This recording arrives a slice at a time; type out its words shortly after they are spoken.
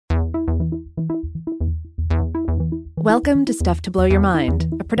Welcome to Stuff to Blow Your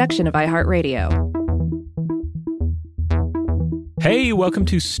Mind, a production of iHeartRadio. Hey, welcome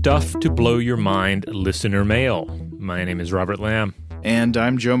to Stuff to Blow Your Mind listener mail. My name is Robert Lamb. And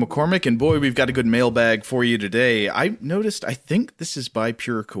I'm Joe McCormick, and boy, we've got a good mailbag for you today. I noticed, I think this is by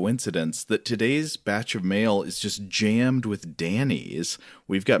pure coincidence, that today's batch of mail is just jammed with Dannies.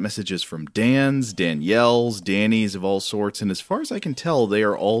 We've got messages from Dans, Danielles, Dannies of all sorts, and as far as I can tell, they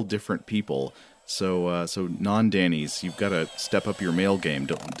are all different people. So non-Dannies, you've got to step up your mail game.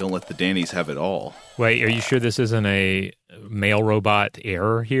 Don't let the Dannies have it all. Wait, are you sure this isn't a mail robot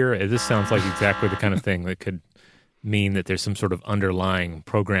error here? This sounds like exactly the kind of thing that could mean that there's some sort of underlying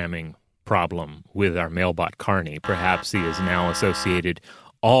programming problem with our mailbot Carney. Perhaps he has now associated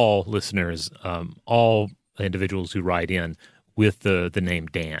all listeners, all individuals who write in with the name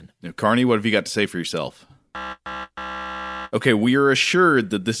Dan. Now, Carney, what have you got to say for yourself? Okay, we are assured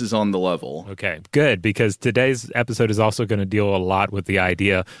that this is on the level. Okay, good, because today's episode is also going to deal a lot with the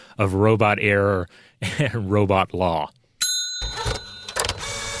idea of robot error and robot law.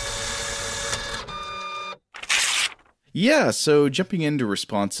 Yeah, so jumping into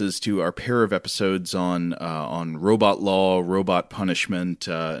responses to our pair of episodes on robot law, robot punishment,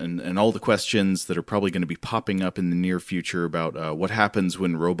 and all the questions that are probably going to be popping up in the near future about what happens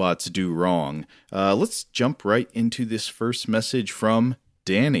when robots do wrong, let's jump right into this first message from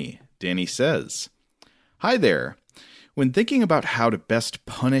Danny. Danny says, "Hi there. When thinking about how to best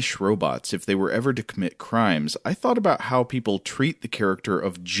punish robots if they were ever to commit crimes, I thought about how people treat the character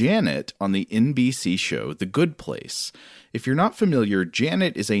of Janet on the NBC show The Good Place. If you're not familiar,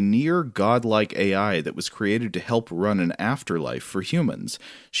 Janet is a near godlike AI that was created to help run an afterlife for humans.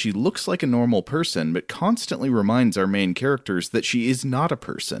 She looks like a normal person, but constantly reminds our main characters that she is not a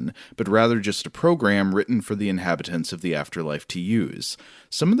person, but rather just a program written for the inhabitants of the afterlife to use.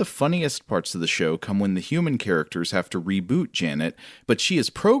 Some of the funniest parts of the show come when the human characters have to reboot Janet, but she is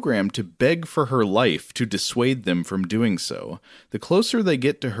programmed to beg for her life to dissuade them from doing so. The closer they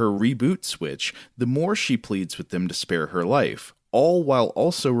get to her reboot switch, the more she pleads with them to spare her life, all while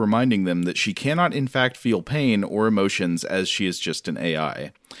also reminding them that she cannot in fact feel pain or emotions as she is just an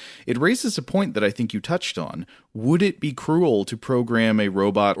AI. It raises a point that I think you touched on. Would it be cruel to program a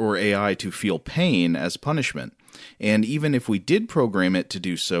robot or AI to feel pain as punishment? And even if we did program it to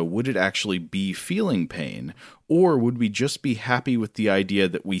do so, would it actually be feeling pain? Or would we just be happy with the idea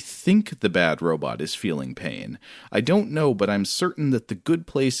that we think the bad robot is feeling pain? I don't know, but I'm certain that The Good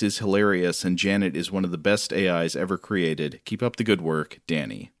Place is hilarious and Janet is one of the best AIs ever created. Keep up the good work,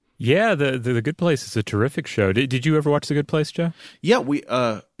 Danny." Yeah, the Good Place is a terrific show. Did you ever watch The Good Place, Joe?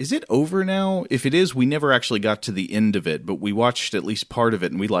 Yeah, is it over now? If it is, we never actually got to the end of it, but we watched at least part of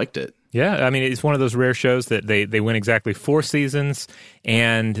it and we liked it. Yeah, I mean, it's one of those rare shows that they went exactly 4 seasons,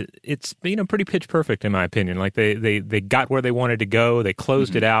 and it's, pretty pitch perfect in my opinion. Like they got where they wanted to go, they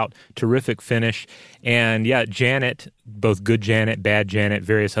closed it out, terrific finish, and yeah, Janet, both good Janet, bad Janet,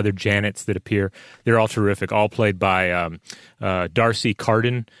 various other Janets that appear, they're all terrific, all played by Darcy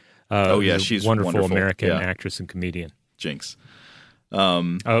Carden. She's wonderful American actress and comedian. Jinx.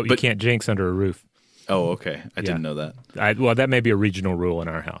 You can't jinx under a roof. Oh, okay. I didn't know that. That may be a regional rule in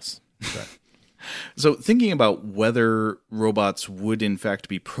our house. So thinking about whether robots would in fact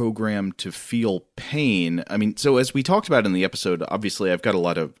be programmed to feel pain, so as we talked about in the episode, obviously I've got a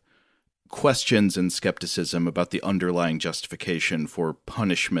lot of questions and skepticism about the underlying justification for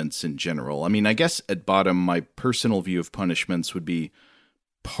punishments in general. I guess at bottom, my personal view of punishments would be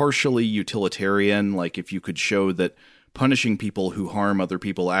partially utilitarian, like if you could show that punishing people who harm other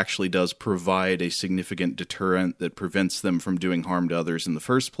people actually does provide a significant deterrent that prevents them from doing harm to others in the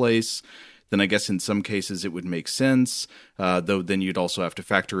first place, then I guess in some cases it would make sense, though then you'd also have to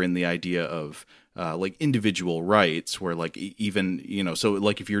factor in the idea of individual rights where so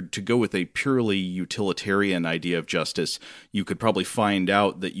if you're to go with a purely utilitarian idea of justice, you could probably find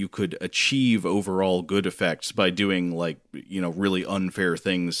out that you could achieve overall good effects by doing really unfair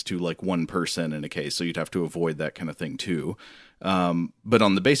things to one person in a case. So you'd have to avoid that kind of thing too. But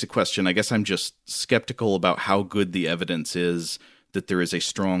on the basic question, I guess I'm just skeptical about how good the evidence is that there is a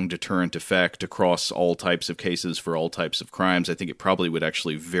strong deterrent effect across all types of cases for all types of crimes. I think it probably would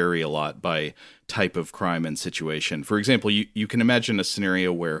actually vary a lot by type of crime and situation. For example, you can imagine a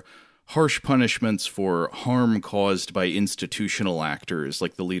scenario where harsh punishments for harm caused by institutional actors,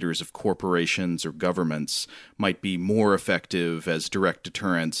 like the leaders of corporations or governments, might be more effective as direct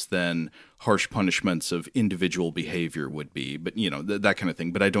deterrents than harsh punishments of individual behavior would be, but that kind of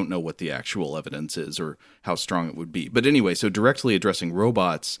thing. But I don't know what the actual evidence is or how strong it would be. But anyway, so directly addressing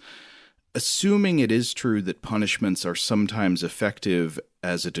robots, assuming it is true that punishments are sometimes effective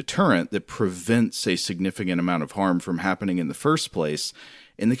as a deterrent that prevents a significant amount of harm from happening in the first place.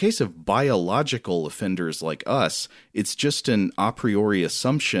 In the case of biological offenders like us, it's just an a priori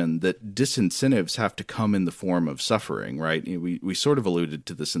assumption that disincentives have to come in the form of suffering, right? We sort of alluded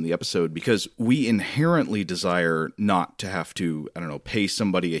to this in the episode because we inherently desire not to have to, pay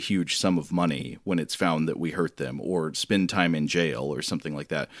somebody a huge sum of money when it's found that we hurt them or spend time in jail or something like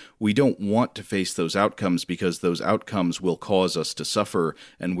that. We don't want to face those outcomes because those outcomes will cause us to suffer,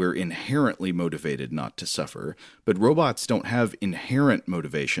 and we're inherently motivated not to suffer. But robots don't have inherent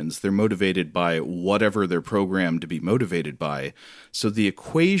motivations. They're motivated by whatever they're programmed to be motivated by. So the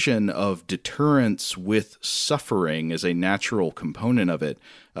equation of deterrence with suffering as a natural component of it,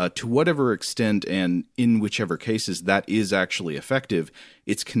 to whatever extent and in whichever cases that is actually effective,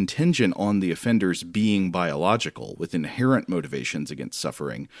 it's contingent on the offenders being biological with inherent motivations against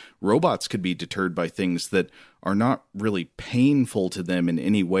suffering. Robots could be deterred by things that are not really painful to them in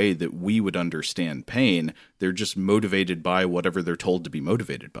any way that we would understand pain. They're just motivated by whatever they're told to be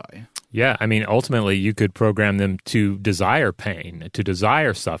motivated by. Yeah, I mean, ultimately, you could program them to desire pain, to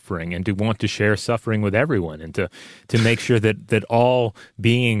desire suffering, and to want to share suffering with everyone, and to make sure that all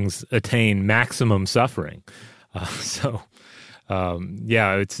beings attain maximum suffering. It's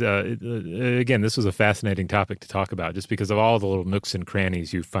again, this was a fascinating topic to talk about, just because of all the little nooks and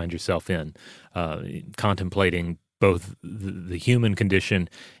crannies you find yourself in, contemplating both the human condition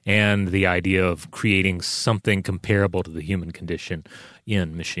and the idea of creating something comparable to the human condition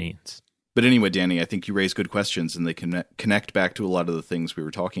in machines. But anyway, Danny, I think you raise good questions, and they can connect back to a lot of the things we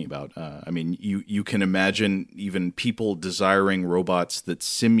were talking about. You can imagine even people desiring robots that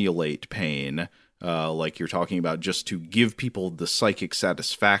simulate pain, like you're talking about, just to give people the psychic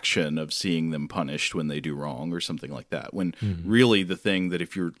satisfaction of seeing them punished when they do wrong or something like that. When really the thing that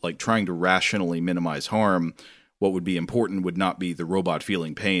if you're like trying to rationally minimize harm, what would be important would not be the robot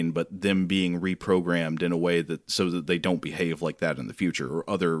feeling pain, but them being reprogrammed in a way that so that they don't behave like that in the future, or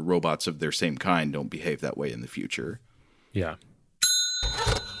other robots of their same kind don't behave that way in the future. Yeah.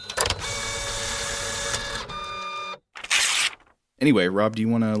 Anyway, Rob, do you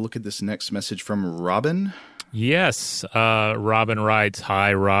want to look at this next message from Robin? Yes. Robin writes,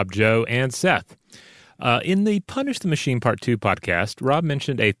 "Hi, Rob, Joe, and Seth. In the Punish the Machine Part 2 podcast, Rob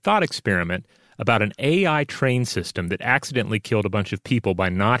mentioned a thought experiment about an AI train system that accidentally killed a bunch of people by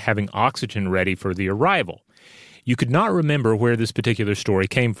not having oxygen ready for the arrival. You could not remember where this particular story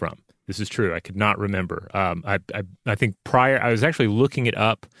came from." This is true. I could not remember. I think I was actually looking it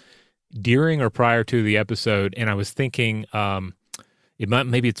up during or prior to the episode, and I was thinking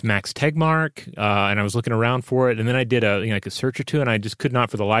maybe it's Max Tegmark, and I was looking around for it, and then I did a search or two, and I just could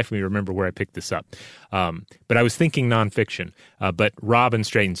not for the life of me remember where I picked this up. But I was thinking nonfiction, but Robin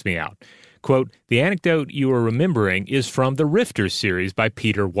straightens me out. Quote, "The anecdote you are remembering is from the Rifters series by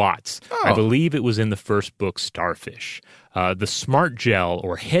Peter Watts. Oh. I believe it was in the first book, Starfish. The smart gel,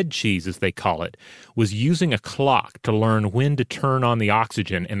 or head cheese as they call it, was using a clock to learn when to turn on the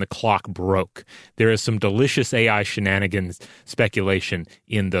oxygen, and the clock broke. There is some delicious AI shenanigans speculation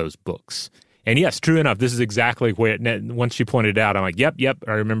in those books." And yes, true enough, this is exactly where, once you pointed it out, I'm like, yep,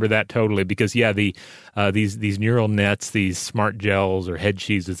 I remember that totally. Because, yeah, these neural nets, these smart gels or head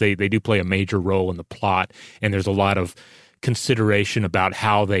cheeses, they do play a major role in the plot. And there's a lot of consideration about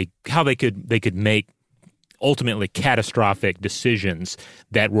how they could make ultimately catastrophic decisions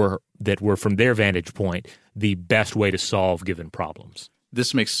that were from their vantage point the best way to solve given problems.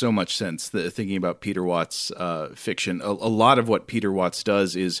 This makes so much sense, thinking about Peter Watts' fiction. A lot of what Peter Watts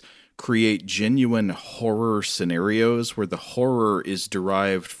does is create genuine horror scenarios where the horror is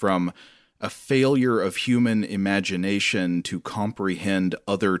derived from a failure of human imagination to comprehend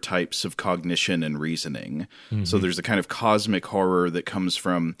other types of cognition and reasoning. Mm-hmm. So there's a kind of cosmic horror that comes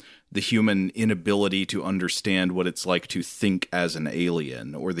from the human inability to understand what it's like to think as an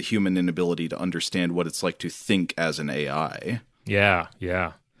alien, or the human inability to understand what it's like to think as an AI. Yeah.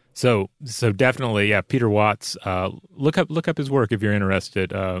 So definitely, yeah. Peter Watts. Look up his work if you're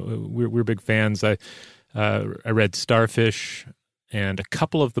interested. We're big fans. I read Starfish and a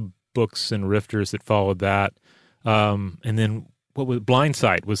couple of the books and Rifters that followed that, and then what was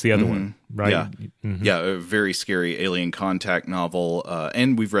Blindside was the other one, right? Yeah, yeah, a very scary alien contact novel.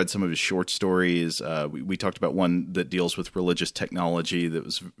 And we've read some of his short stories. We talked about one that deals with religious technology that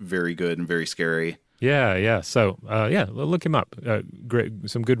was very good and very scary. Yeah. So, look him up. Great,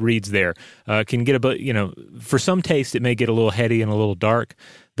 some good reads there. Can get for some taste, it may get a little heady and a little dark,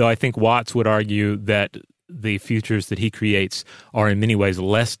 though I think Watts would argue that the futures that he creates are in many ways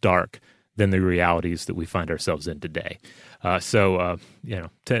less dark than the realities that we find ourselves in today. So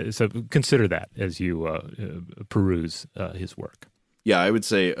consider that as you peruse his work. Yeah, I would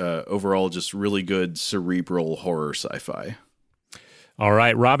say overall just really good cerebral horror sci-fi. All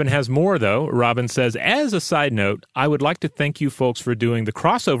right, Robin has more, though. Robin says, as a side note, I would like to thank you folks for doing the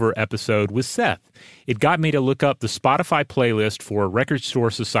crossover episode with Seth. It got me to look up the Spotify playlist for Record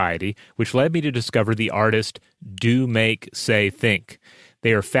Store Society, which led me to discover the artist Do Make Say Think.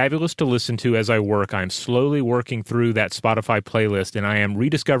 They are fabulous to listen to as I work. I'm slowly working through that Spotify playlist, and I am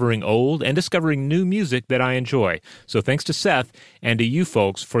rediscovering old and discovering new music that I enjoy. So thanks to Seth and to you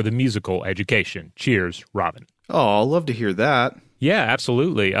folks for the musical education. Cheers, Robin. Oh, I'll love to hear that. Yeah,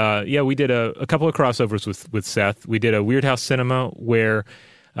 absolutely. We did a couple of crossovers with Seth. We did a Weird House Cinema where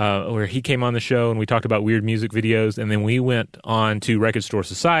he came on the show and we talked about weird music videos, and then we went on to Record Store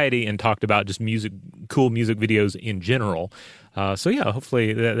Society and talked about just cool music videos in general.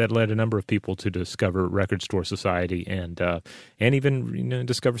 Hopefully that led a number of people to discover Record Store Society and even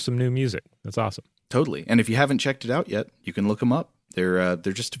discover some new music. That's awesome. Totally. And if you haven't checked it out yet, you can look them up. They're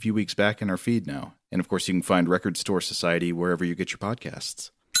just a few weeks back in our feed now. And of course, you can find Record Store Society wherever you get your podcasts.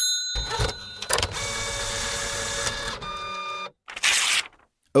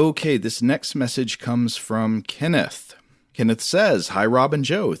 Okay, this next message comes from Kenneth. Kenneth says, "Hi, Rob and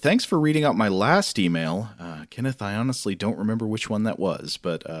Joe. Thanks for reading out my last email." Kenneth, I honestly don't remember which one that was,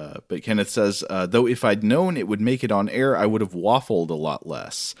 but Kenneth says, "Though if I'd known it would make it on air, I would have waffled a lot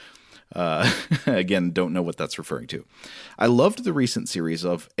less." Again, don't know what that's referring to. I loved the recent series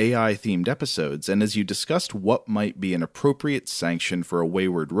of AI-themed episodes, and as you discussed what might be an appropriate sanction for a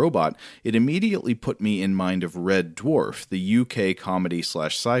wayward robot, it immediately put me in mind of Red Dwarf, the UK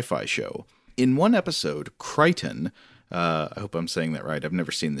comedy/sci-fi show. In one episode, Crichton, I hope I'm saying that right, I've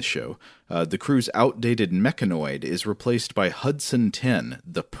never seen this show, the crew's outdated mechanoid is replaced by Hudson 10,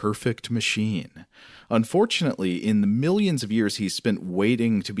 the perfect machine. Unfortunately, in the millions of years he's spent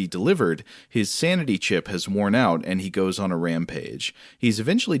waiting to be delivered, his sanity chip has worn out and he goes on a rampage. He's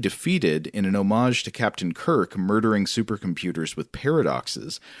eventually defeated in an homage to Captain Kirk murdering supercomputers with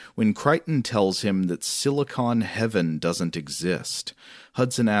paradoxes when Crichton tells him that Silicon Heaven doesn't exist.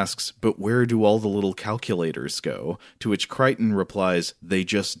 Hudson asks, "But where do all the little calculators go?" To which Crichton replies, "They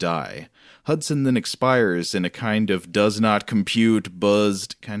just die." Hudson then expires in a kind of does not compute,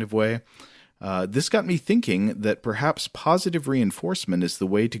 buzzed kind of way. This got me thinking that perhaps positive reinforcement is the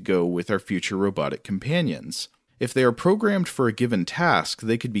way to go with our future robotic companions. If they are programmed for a given task,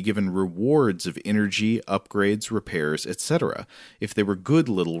 they could be given rewards of energy, upgrades, repairs, etc. if they were good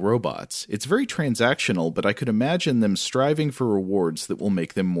little robots. It's very transactional, but I could imagine them striving for rewards that will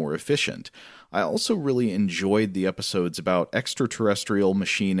make them more efficient. I also really enjoyed the episodes about extraterrestrial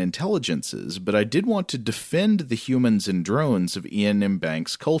machine intelligences, but I did want to defend the humans and drones of Ian M.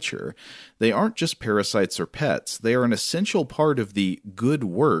 Banks' culture. They aren't just parasites or pets, they are an essential part of the good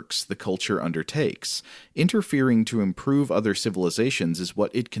works the culture undertakes. Interfering to improve other civilizations is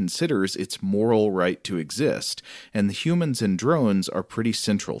what it considers its moral right to exist, and the humans and drones are pretty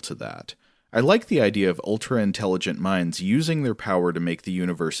central to that. I like the idea of ultra-intelligent minds using their power to make the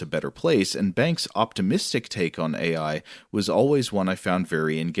universe a better place, and Banks' optimistic take on AI was always one I found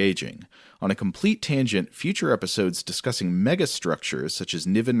very engaging. On a complete tangent, future episodes discussing megastructures such as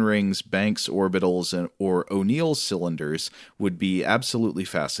Niven rings, Banks orbitals, or O'Neill cylinders would be absolutely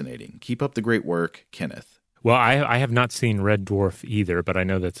fascinating. Keep up the great work, Kenneth. Well, I have not seen Red Dwarf either, but I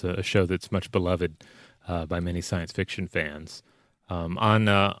know that's a show that's much beloved by many science fiction fans. On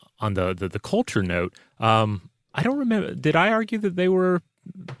the culture note, I don't remember. Did I argue that they were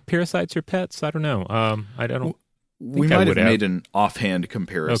parasites or pets? I don't know. I don't. We might have made an offhand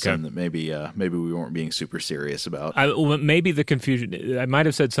comparison that maybe we weren't being super serious about. Maybe the confusion. I might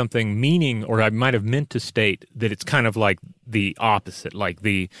have said something meaning, or I might have meant to state that it's kind of like the opposite. Like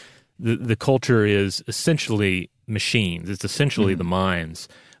the culture is essentially machines. It's essentially the minds,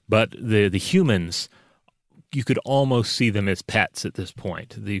 but the humans, you could almost see them as pets at this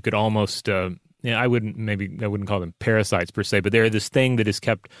point. You could almost, I wouldn't call them parasites per se, but they're this thing that is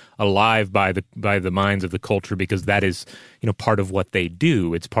kept alive by the minds of the culture because that is, part of what they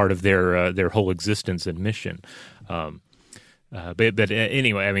do. It's part of their whole existence and mission. But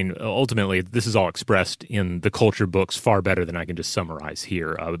anyway, I mean, ultimately, this is all expressed in the culture books far better than I can just summarize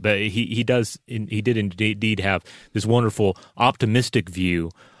here. But he did indeed have this wonderful optimistic view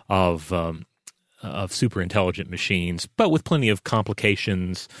of super intelligent machines, but with plenty of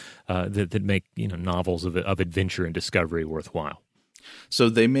complications that make novels of adventure and discovery worthwhile. So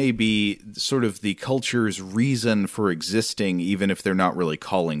they may be sort of the culture's reason for existing, even if they're not really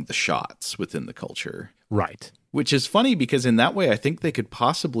calling the shots within the culture. Right. Which is funny because in that way, I think they could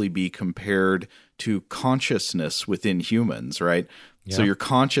possibly be compared to consciousness within humans, right? So your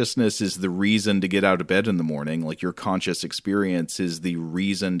consciousness is the reason to get out of bed in the morning. Like your conscious experience is the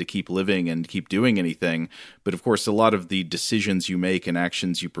reason to keep living and keep doing anything. But of course, a lot of the decisions you make and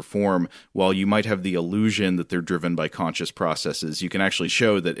actions you perform, while you might have the illusion that they're driven by conscious processes, you can actually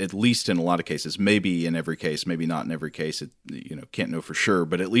show that at least in a lot of cases, maybe in every case, maybe not in every case, can't know for sure,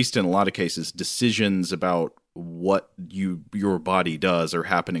 but at least in a lot of cases, decisions about what your body does are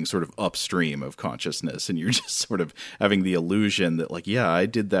happening sort of upstream of consciousness, and you're just sort of having the illusion that like, yeah, I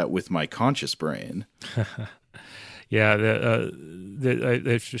did that with my conscious brain. Yeah,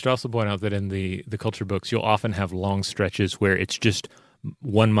 I should also point out that in the culture books, you'll often have long stretches where it's just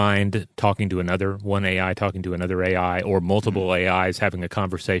one mind talking to another, one AI talking to another AI, or multiple AIs having a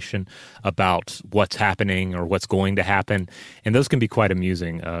conversation about what's happening or what's going to happen. And those can be quite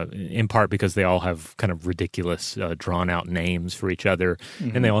amusing, in part because they all have kind of ridiculous, drawn-out names for each other,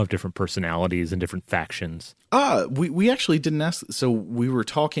 and they all have different personalities and different factions. We actually didn't ask. So we were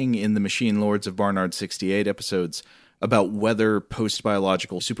talking in the Machine Lords of Barnard 68 episodes about whether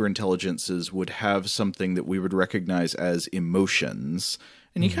post-biological superintelligences would have something that we would recognize as emotions.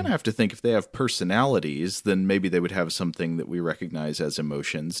 And you kind of have to think if they have personalities, then maybe they would have something that we recognize as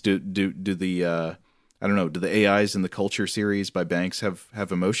emotions. Do the AIs in the Culture series by Banks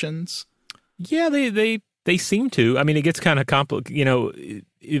have emotions? Yeah, they seem to. I mean, it gets kind of complicated.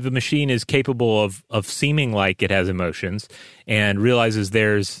 If a machine is capable of seeming like it has emotions and realizes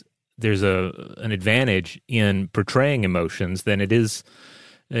there's an advantage in portraying emotions, then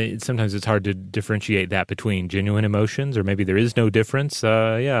sometimes it's hard to differentiate that between genuine emotions, or maybe there is no difference.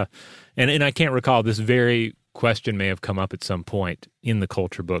 And I can't recall, this very question may have come up at some point in the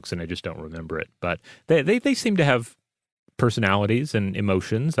culture books, and I just don't remember it. But they seem to have personalities and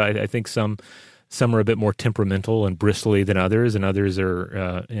emotions. I think some are a bit more temperamental and bristly than others, and others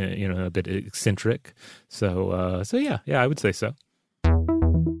are a bit eccentric. So yeah, I would say so.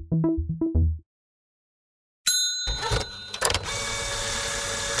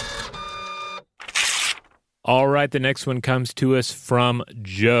 All right, the next one comes to us from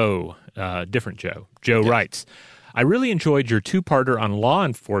Joe, different Joe. Joe writes, I really enjoyed your two-parter on law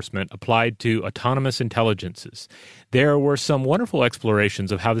enforcement applied to autonomous intelligences. There were some wonderful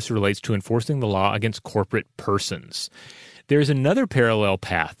explorations of how this relates to enforcing the law against corporate persons. There's another parallel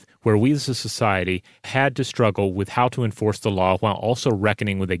path where we as a society had to struggle with how to enforce the law while also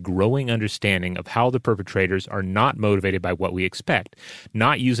reckoning with a growing understanding of how the perpetrators are not motivated by what we expect,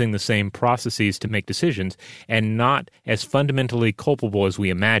 not using the same processes to make decisions, and not as fundamentally culpable as we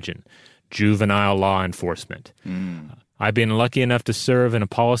imagine. Juvenile law enforcement. I've been lucky enough to serve in a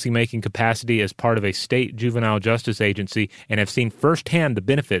policymaking capacity as part of a state juvenile justice agency and have seen firsthand the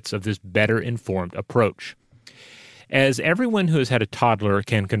benefits of this better-informed approach. As everyone who has had a toddler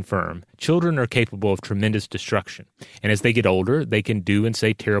can confirm, children are capable of tremendous destruction. And as they get older, they can do and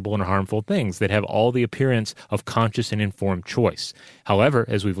say terrible and harmful things that have all the appearance of conscious and informed choice. However,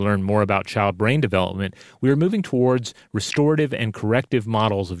 as we've learned more about child brain development, we are moving towards restorative and corrective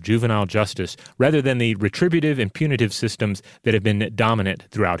models of juvenile justice rather than the retributive and punitive systems that have been dominant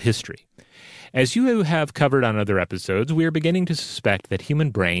throughout history. As you have covered on other episodes, we are beginning to suspect that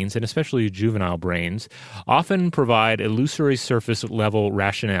human brains, and especially juvenile brains, often provide illusory surface-level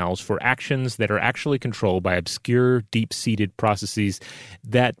rationales for actions that are actually controlled by obscure, deep-seated processes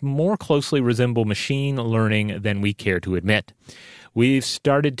that more closely resemble machine learning than we care to admit. We've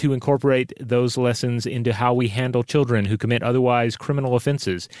started to incorporate those lessons into how we handle children who commit otherwise criminal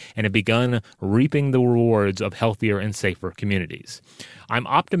offenses and have begun reaping the rewards of healthier and safer communities. I'm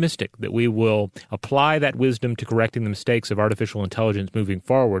optimistic that we will apply that wisdom to correcting the mistakes of artificial intelligence moving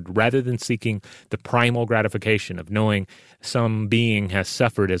forward rather than seeking the primal gratification of knowing some being has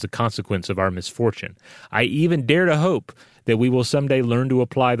suffered as a consequence of our misfortune. I even dare to hope that we will someday learn to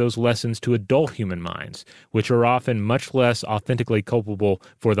apply those lessons to adult human minds, which are often much less authentically culpable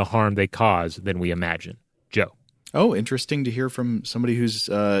for the harm they cause than we imagine. Joe. Oh, interesting to hear from somebody who's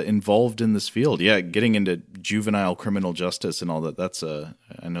involved in this field. Yeah, getting into juvenile criminal justice and all that,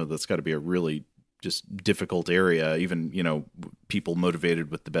 I know that's got to be a really just difficult area, even, people motivated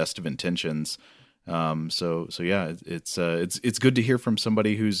with the best of intentions. So yeah, it's good to hear from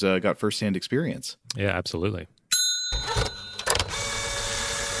somebody who's got firsthand experience. Yeah, absolutely.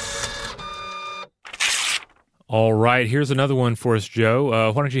 All right, here's another one for us,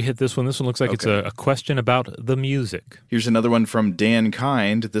 Joe. Why don't you hit this one? This one looks like it's a question about the music. Here's another one from Dan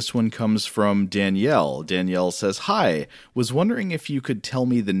Kind. This one comes from Danielle. Danielle says, "Hi, was wondering if you could tell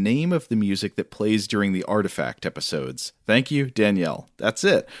me the name of the music that plays during the Artifact episodes. Thank you, Danielle." That's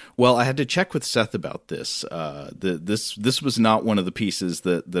it. Well, I had to check with Seth about this. This was not one of the pieces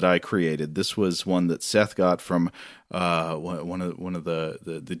that I created. This was one that Seth got from one of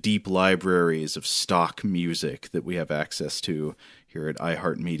the deep libraries of stock music that we have access to here at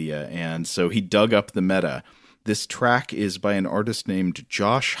iHeartMedia. And so he dug up the meta. This track is by an artist named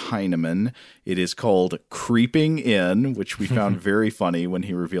Josh Heineman. It is called Creeping In, which we found very funny when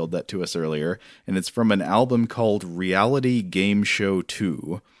he revealed that to us earlier. And it's from an album called Reality Game Show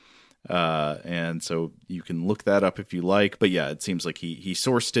 2. And so you can look that up if you like. But yeah, it seems like he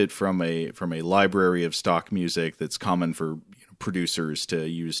sourced it from a library of stock music that's common for producers to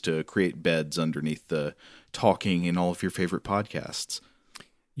use to create beds underneath the talking in all of your favorite podcasts.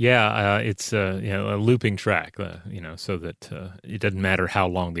 Yeah, it's a looping track, so that it doesn't matter how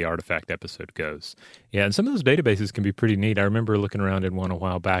long the Artifact episode goes. Yeah, and some of those databases can be pretty neat. I remember looking around in one a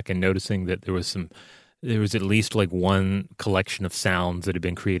while back and noticing that there was at least like one collection of sounds that had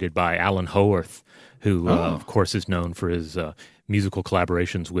been created by Alan Howarth, who, of course, is known for his musical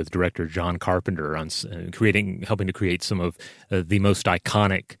collaborations with director John Carpenter on helping to create some of the most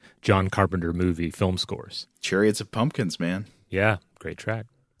iconic John Carpenter movie film scores. Chariots of Pumpkins, man. Yeah, great track.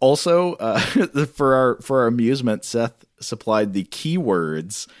 Also, for our amusement, Seth supplied the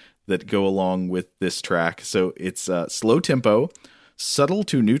keywords that go along with this track. So it's slow tempo, subtle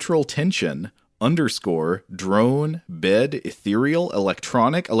to neutral tension, _, drone, bed, ethereal,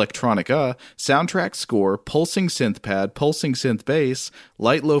 electronic, electronica, soundtrack score, pulsing synth pad, pulsing synth bass,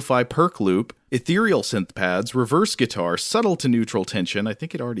 light lo-fi perk loop, ethereal synth pads, reverse guitar, subtle to neutral tension. I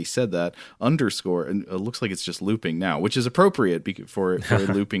think it already said that, _, and it looks like it's just looping now, which is appropriate for a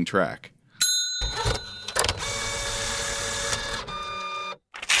looping track.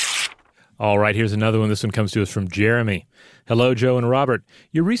 All right, here's another one. This one comes to us from Jeremy. Hello, Joe and Robert.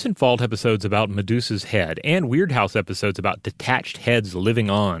 Your recent Vault episodes about Medusa's head and Weird House episodes about detached heads living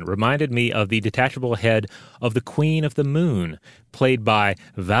on reminded me of the detachable head of the Queen of the Moon, played by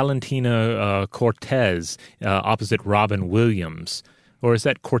Valentina Cortez, opposite Robin Williams. Or is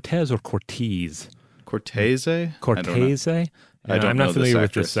that Cortez or Cortez? Cortese? Cortese? I'm not familiar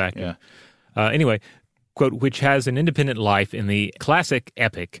with this actor. Yeah. Anyway, quote, which has an independent life in the classic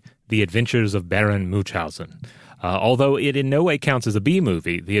epic, The Adventures of Baron Munchausen. Although it in no way counts as a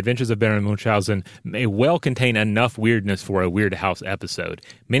B-movie, The Adventures of Baron Munchausen may well contain enough weirdness for a Weird House episode.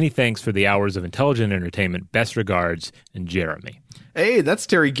 Many thanks for the hours of intelligent entertainment. Best regards, Jeremy. Hey, that's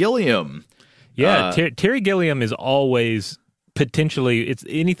Terry Gilliam. Yeah, Terry Gilliam is always potentially, it's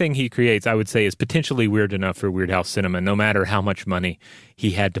anything he creates, I would say, is potentially weird enough for Weird House cinema, no matter how much money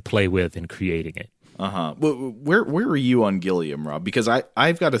he had to play with in creating it. Well, where are you on Gilliam, Rob? Because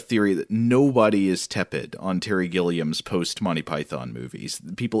I've got a theory that nobody is tepid on Terry Gilliam's post-Monty Python movies.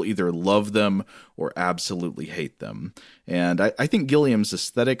 People either love them or absolutely hate them. And I think Gilliam's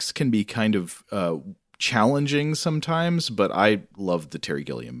aesthetics can be kind of challenging sometimes, but I love the Terry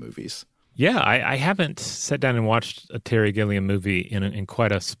Gilliam movies. Yeah, I haven't sat down and watched a Terry Gilliam movie in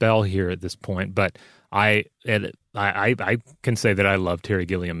quite a spell here at this point, but I can say that I love Terry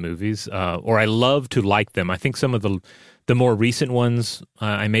Gilliam movies, or I love to like them. I think some of the more recent ones,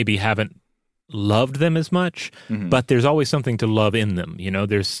 I maybe haven't loved them as much, but there's always something to love in them. You know,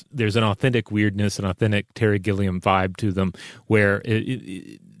 there's an authentic weirdness, an authentic Terry Gilliam vibe to them, where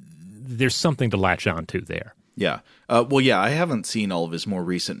there's something to latch on to there. Yeah. I haven't seen all of his more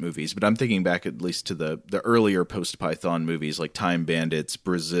recent movies, but I'm thinking back at least to the earlier post-Python movies like Time Bandits,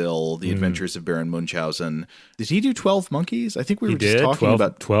 Brazil, The Adventures of Baron Munchausen. Did he do 12 Monkeys? I think we were just talking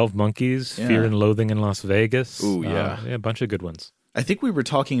about 12 Monkeys, yeah. Fear and Loathing in Las Vegas. Ooh, yeah. A bunch of good ones. I think we were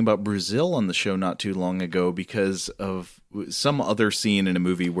talking about Brazil on the show not too long ago because of some other scene in a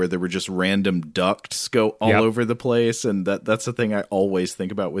movie where there were just random ducts go all over the place, and that's the thing I always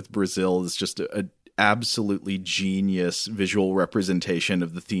think about with Brazil is just a absolutely genius visual representation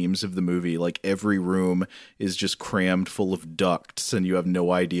of the themes of the movie. Like every room is just crammed full of ducts and you have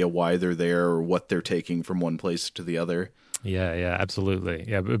no idea why they're there or what they're taking from one place to the other. Yeah, absolutely.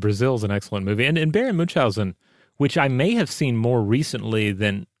 Yeah, Brazil's an excellent movie. And Baron Munchausen, which I may have seen more recently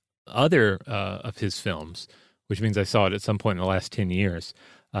than other of his films, which means I saw it at some point in the last 10 years,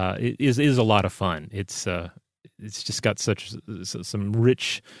 it is a lot of fun. It's just got some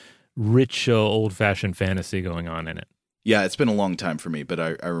rich old-fashioned fantasy going on in it. Yeah, it's been a long time for me, but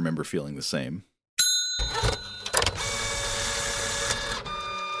I remember feeling the same.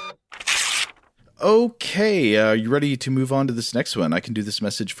 Okay, you ready to move on to this next one? I can do this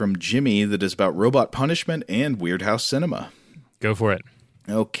message from Jimmy that is about robot punishment and Weird House Cinema. Go for it.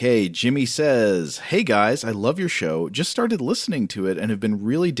 Okay, Jimmy says, "Hey guys, I love your show. Just started listening to it and have been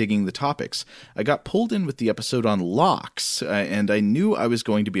really digging the topics. I got pulled in with the episode on locks, and I knew I was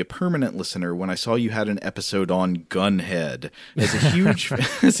going to be a permanent listener when I saw you had an episode on Gunhead. As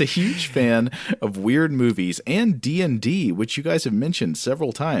a huge fan of weird movies and D&D, which you guys have mentioned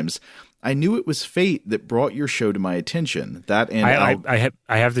several times, I knew it was fate that brought your show to my attention. That and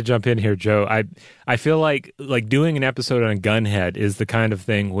I have to jump in here, Joe. I feel like doing an episode on Gunhead is the kind of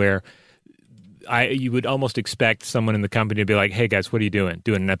thing where you would almost expect someone in the company to be like, "Hey guys, what are you doing?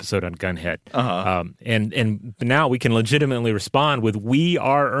 Doing an episode on Gunhead?" And now we can legitimately respond with, "We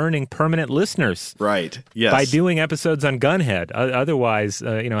are earning permanent listeners, right? Yes, by doing episodes on Gunhead. Otherwise,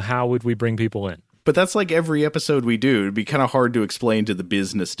 how would we bring people in?" But that's like every episode we do. It'd be kind of hard to explain to the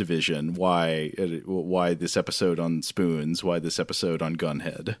business division why this episode on Spoons, why this episode on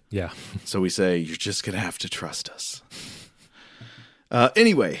Gunhead. Yeah. So we say, you're just going to have to trust us.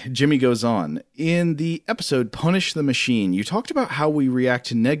 Anyway, Jimmy goes on. In the episode Punish the Machine, you talked about how we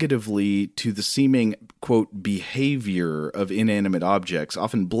react negatively to the seeming, quote, behavior of inanimate objects,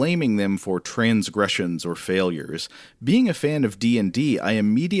 often blaming them for transgressions or failures. Being a fan of D&D, I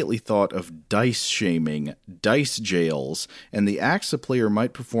immediately thought of dice shaming, dice jails, and the acts a player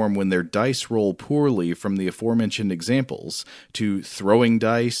might perform when their dice roll poorly from the aforementioned examples, to throwing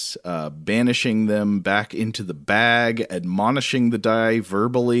dice, banishing them back into the bag, admonishing the die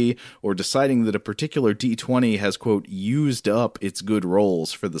verbally, or deciding that a particular D20 has, quote, used up its good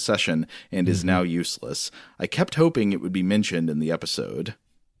rolls for the session and is now useless. I kept hoping it would be mentioned in the episode.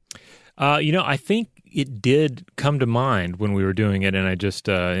 I think it did come to mind when we were doing it, and I just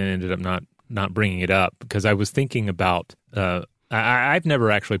ended up not bringing it up because I was thinking about I've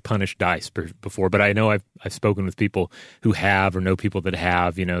never actually punished dice before, but I know I've spoken with people who have, or know people that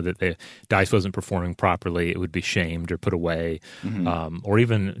have, that the dice wasn't performing properly. It would be shamed or put away, or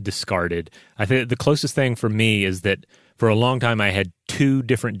even discarded. I think the closest thing for me is that for a long time I had two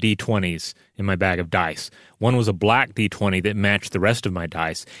different D20s in my bag of dice. One was a black D20 that matched the rest of my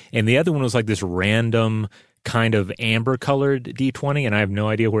dice, and the other one was like this random kind of amber-colored D20, and I have no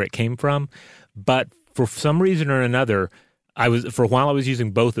idea where it came from. But for some reason or another, for a while I was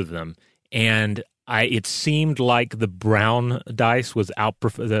using both of them, and it seemed like the brown dice was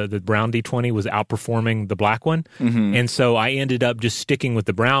the brown D20 was outperforming the black one, and so I ended up just sticking with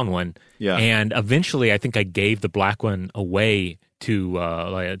the brown one. Yeah. And eventually, I think I gave the black one away to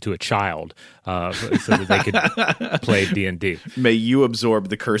a child so that they could play D&D. May you absorb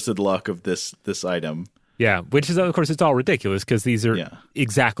the cursed luck of this item. Yeah, which is, of course, it's all ridiculous because these are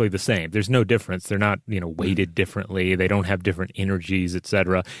exactly the same. There's no difference. They're not, weighted differently. They don't have different energies,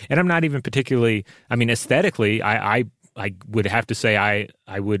 etc. And I'm not even particularly, aesthetically, I would have to say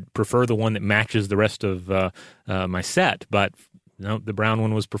I would prefer the one that matches the rest of my set. But the brown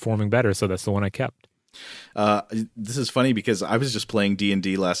one was performing better, so that's the one I kept. This is funny because I was just playing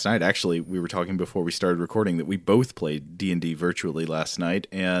D&D last night. Actually, we were talking before we started recording that we both played D&D virtually last night,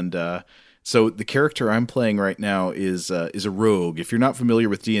 and so the character I'm playing right now is a rogue. If you're not familiar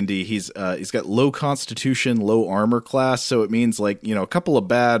with D&D, he's got low constitution, low armor class, so it means a couple of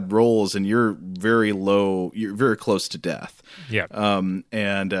bad rolls and you're very close to death. Yeah.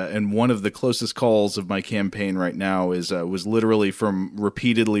 And one of the closest calls of my campaign right now was literally from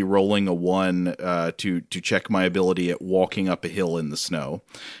repeatedly rolling a 1 to check my ability at walking up a hill in the snow.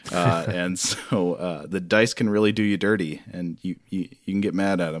 And so the dice can really do you dirty, and you can get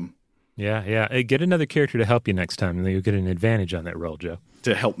mad at them. Yeah. Hey, get another character to help you next time, and then you'll get an advantage on that roll, Joe.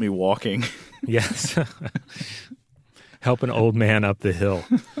 To help me walking. Yes. Help an old man up the hill.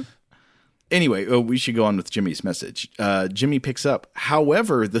 Anyway, we should go on with Jimmy's message. Jimmy picks up,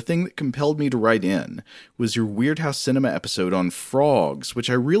 however, the thing that compelled me to write in was your Weird House Cinema episode on frogs, which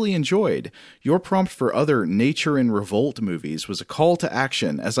I really enjoyed. Your prompt for other Nature in Revolt movies was a call to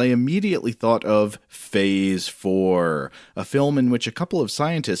action, as I immediately thought of Phase 4, a film in which a couple of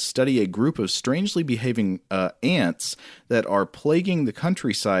scientists study a group of strangely behaving ants that are plaguing the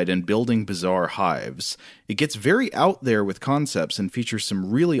countryside and building bizarre hives. It gets very out there with concepts and features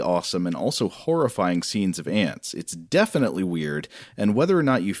some really awesome and also horrifying scenes of ants. It's definitely weird, and whether or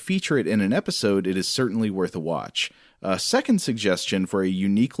not you feature it in an episode, it is certainly worth a watch. A second suggestion for a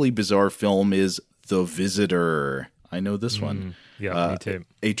uniquely bizarre film is The Visitor. I know this one. Yeah, me too.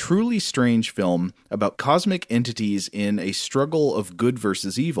 A truly strange film about cosmic entities in a struggle of good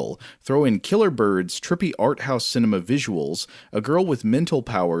versus evil. Throw in killer birds, trippy art house cinema visuals, a girl with mental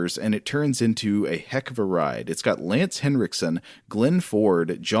powers, and it turns into a heck of a ride. It's got Lance Henriksen, Glenn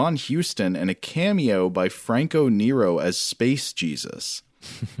Ford, John Huston, and a cameo by Franco Nero as Space Jesus.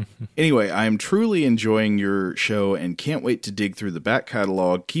 Anyway, I am truly enjoying your show and can't wait to dig through the back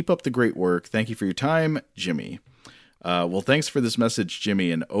catalog. Keep up the great work. Thank you for your time, Jimmy. Well, thanks for this message,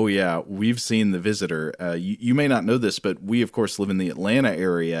 Jimmy. And oh yeah, we've seen The Visitor. You may not know this, but we of course live in the Atlanta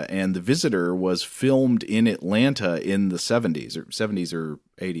area, and The Visitor was filmed in Atlanta in the 70s or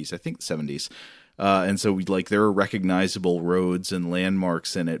 80s, I think the 70s. And so there are recognizable roads and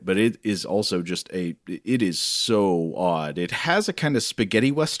landmarks in it, but it is also it is so odd. It has a kind of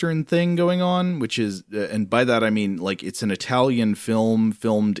spaghetti Western thing going on, which is, and by that I mean it's an Italian film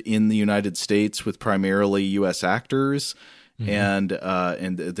filmed in the United States with primarily U.S. actors. Mm-hmm.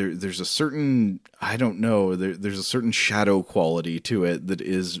 And there's a certain, I don't know, there's a certain shadow quality to it that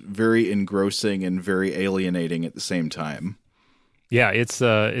is very engrossing and very alienating at the same time. Yeah, it's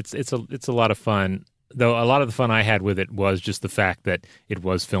a lot of fun. Though a lot of the fun I had with it was just the fact that it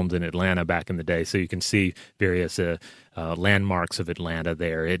was filmed in Atlanta back in the day, so you can see various landmarks of Atlanta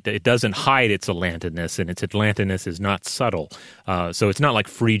there. It doesn't hide its Atlantaness, and its Atlantaness is not subtle. So it's not like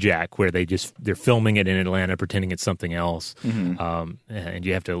Free Jack, where they're filming it in Atlanta, pretending it's something else, and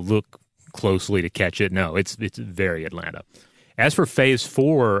you have to look closely to catch it. No, it's very Atlanta. As for Phase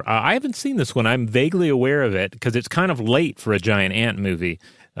 4, I haven't seen this one. I'm vaguely aware of it because it's kind of late for a giant ant movie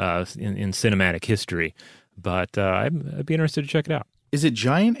in cinematic history. But I'd be interested to check it out. Is it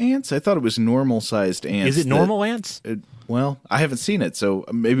giant ants? I thought it was normal-sized ants. Is it normal ants? Well, I haven't seen it, so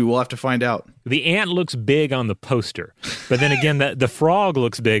maybe we'll have to find out. The ant looks big on the poster. But then again, the frog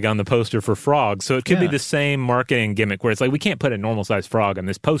looks big on the poster for frogs. So it could be the same marketing gimmick where it's like, we can't put a normal-sized frog on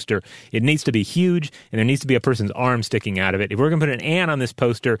this poster. It needs to be huge, and there needs to be a person's arm sticking out of it. If we're going to put an ant on this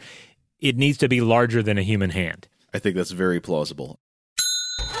poster, it needs to be larger than a human hand. I think that's very plausible.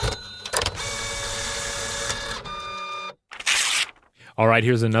 All right,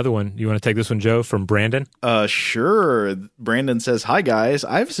 here's another one. You want to take this one, Joe, from Brandon? Sure. Brandon says, "Hi, guys.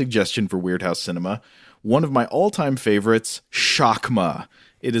 I have a suggestion for Weird House Cinema. One of my all-time favorites, Shakma.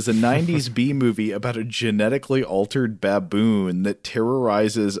 It is a 90s B-movie about a genetically altered baboon that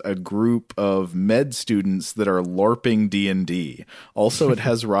terrorizes a group of med students that are LARPing D&D. Also, it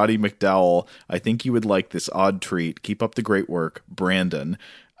has Roddy McDowall. I think you would like this odd treat. Keep up the great work, Brandon."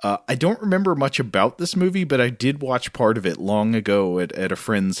 I don't remember much about this movie, but I did watch part of it long ago at a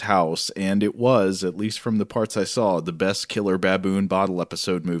friend's house, and it was, at least from the parts I saw, the best Killer Baboon Bottle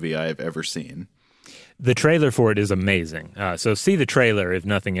episode movie I have ever seen. The trailer for it is amazing. So see the trailer, if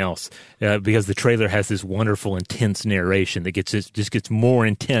nothing else, because the trailer has this wonderful, intense narration that just gets more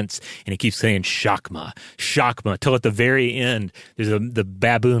intense, and it keeps saying Shakma, Shakma, till at the very end, the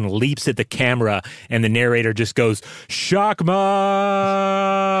baboon leaps at the camera, and the narrator just goes, Shakma,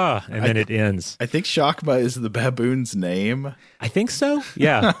 and then it ends. I think Shakma is the baboon's name. I think so.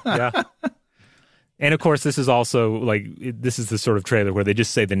 Yeah, yeah. And, of course, this is also, this is the sort of trailer where they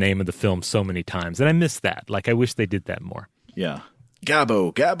just say the name of the film so many times. And I miss that. I wish they did that more. Yeah.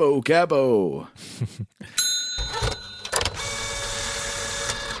 Gabbo, Gabbo, Gabbo.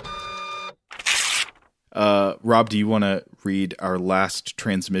 Rob, do you want to read our last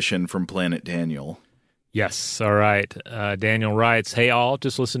transmission from Planet Daniel? Yes. All right. Daniel writes, "Hey all,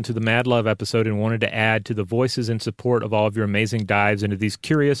 just listened to the Mad Love episode and wanted to add to the voices in support of all of your amazing dives into these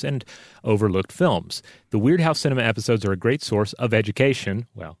curious and overlooked films. The Weird House Cinema episodes are a great source of education,"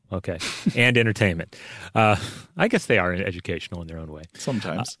 well, okay, "and entertainment." I guess they are educational in their own way.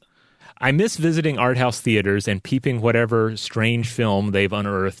 Sometimes. "I miss visiting art house theaters and peeping whatever strange film they've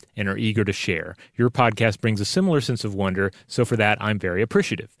unearthed and are eager to share. Your podcast brings a similar sense of wonder, so for that, I'm very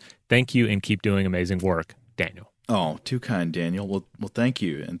appreciative. Thank you and keep doing amazing work, Daniel." Oh, too kind, Daniel. Well, thank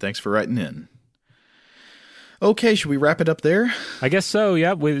you, and thanks for writing in. Okay, should we wrap it up there? I guess so,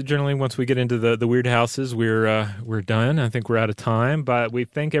 yeah. We generally, once we get into the weird houses, we're done. I think we're out of time, but we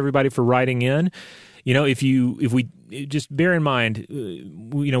thank everybody for writing in. You know, if we just bear in mind,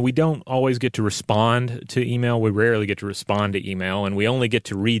 we don't always get to respond to email. We rarely get to respond to email, and we only get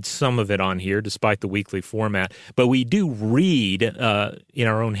to read some of it on here, despite the weekly format. But we do read in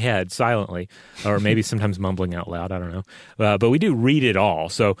our own head silently, or maybe sometimes mumbling out loud. I don't know. But we do read it all.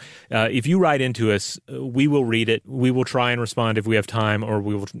 So if you write into us, we will read it. We will try and respond if we have time, or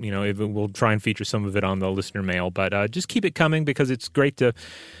we will, we'll try and feature some of it on the listener mail. But just keep it coming, because it's great to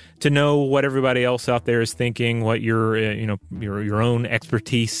to know what everybody else out there is thinking, what your own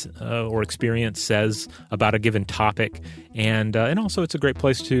expertise or experience says about a given topic, and also it's a great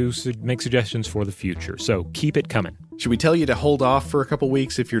place to make suggestions for the future. So keep it coming. Should we tell you to hold off for a couple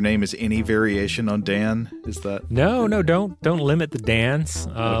weeks if your name is any variation on Dan? Is that no? Don't limit the Dans.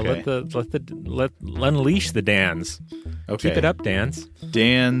 Okay. Let unleash the Dans. Okay. Keep it up, Dans.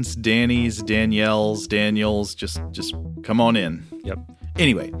 Dans, Dannies, Danielles, Daniels. Just come on in. Yep.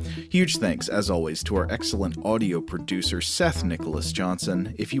 Anyway, huge thanks, as always, to our excellent audio producer, Seth Nicholas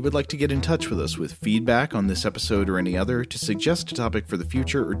Johnson. If you would like to get in touch with us with feedback on this episode or any other, to suggest a topic for the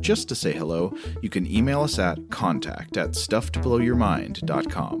future, or just to say hello, you can email us at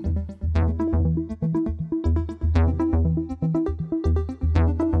contact@stufftoblowyourmind.com.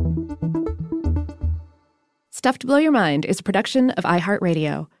 Stuff to Blow Your Mind is a production of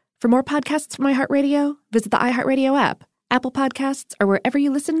iHeartRadio. For more podcasts from iHeartRadio, visit the iHeartRadio app, Apple Podcasts, or wherever you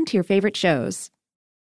listen to your favorite shows.